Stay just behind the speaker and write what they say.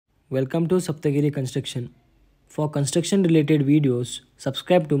Welcome to Saptagiri Construction. For construction related videos,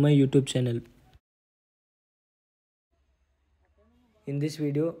 subscribe to my YouTube channel. In this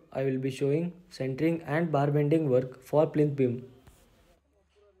video, I will be showing centering and bar bending work for plinth beam.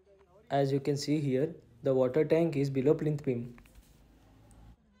 As you can see here, the water tank is below plinth beam.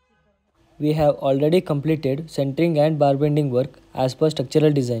 We have already completed centering and bar bending work as per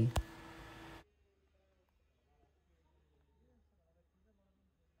structural design.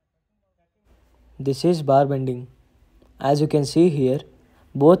 This is bar bending. As you can see here,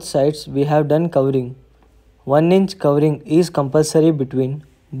 both sides we have done covering. 1 inch covering is compulsory between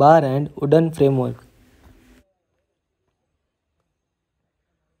bar and wooden framework.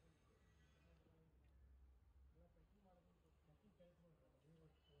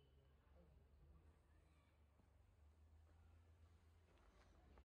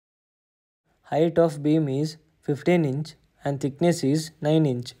 Height of beam is 15 inch and thickness is 9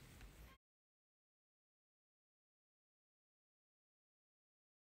 inch.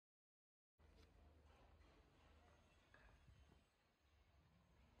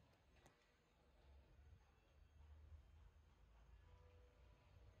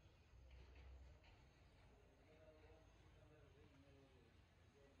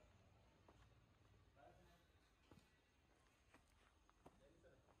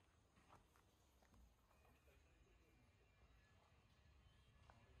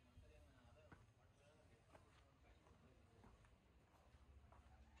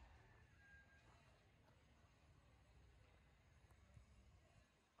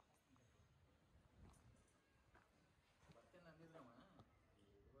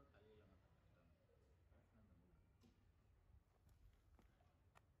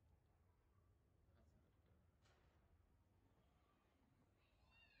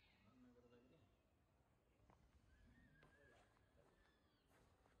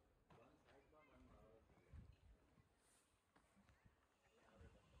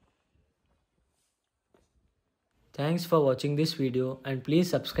 Thanks for watching this video and please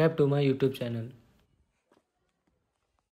subscribe to my YouTube channel.